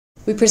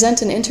We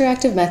present an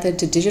interactive method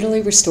to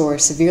digitally restore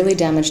severely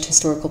damaged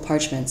historical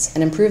parchments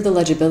and improve the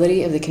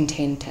legibility of the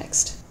contained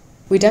text.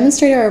 We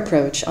demonstrate our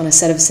approach on a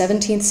set of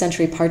 17th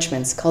century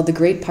parchments called the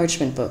Great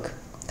Parchment Book,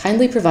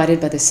 kindly provided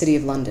by the City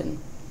of London.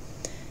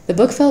 The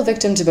book fell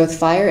victim to both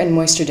fire and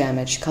moisture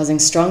damage, causing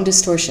strong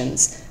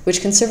distortions, which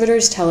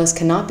conservators tell us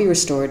cannot be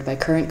restored by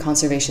current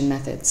conservation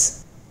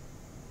methods.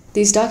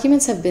 These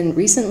documents have been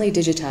recently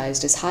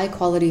digitized as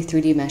high-quality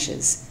 3D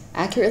meshes,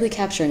 accurately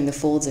capturing the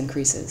folds and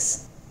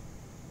creases.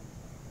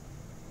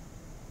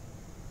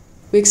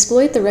 We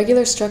exploit the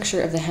regular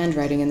structure of the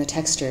handwriting and the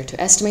texture to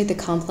estimate the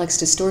complex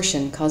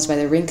distortion caused by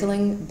the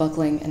wrinkling,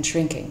 buckling, and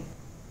shrinking.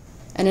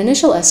 An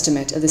initial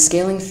estimate of the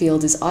scaling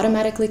field is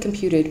automatically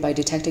computed by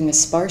detecting a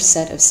sparse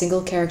set of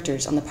single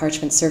characters on the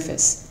parchment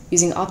surface,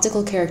 using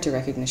optical character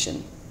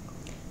recognition.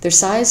 Their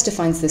size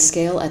defines the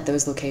scale at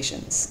those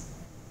locations.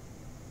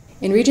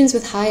 In regions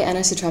with high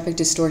anisotropic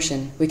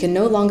distortion, we can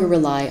no longer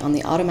rely on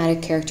the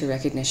automatic character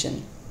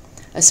recognition.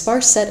 A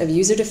sparse set of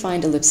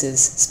user-defined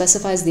ellipses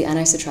specifies the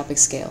anisotropic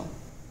scale.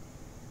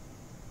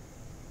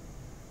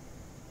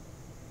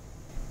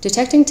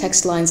 Detecting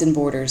text lines and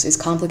borders is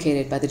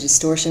complicated by the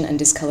distortion and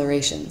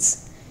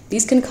discolorations.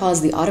 These can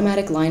cause the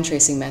automatic line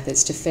tracing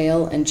methods to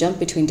fail and jump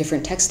between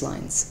different text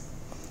lines.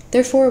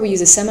 Therefore, we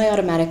use a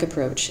semi-automatic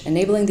approach,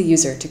 enabling the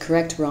user to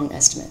correct wrong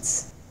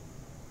estimates.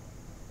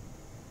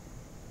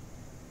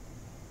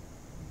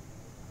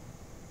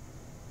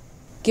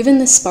 Given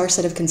this sparse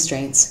set of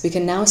constraints, we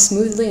can now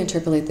smoothly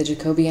interpolate the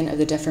Jacobian of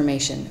the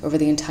deformation over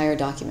the entire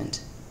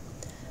document.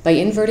 By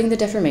inverting the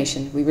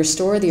deformation, we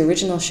restore the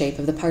original shape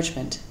of the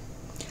parchment.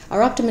 Our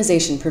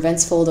optimization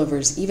prevents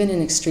foldovers even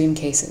in extreme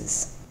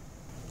cases.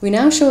 We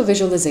now show a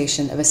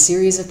visualization of a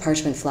series of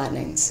parchment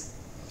flattenings.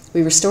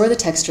 We restore the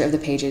texture of the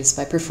pages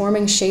by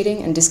performing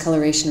shading and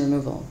discoloration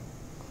removal.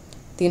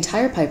 The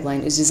entire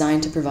pipeline is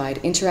designed to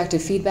provide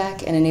interactive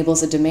feedback and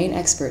enables a domain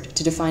expert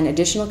to define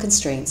additional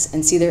constraints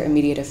and see their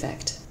immediate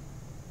effect.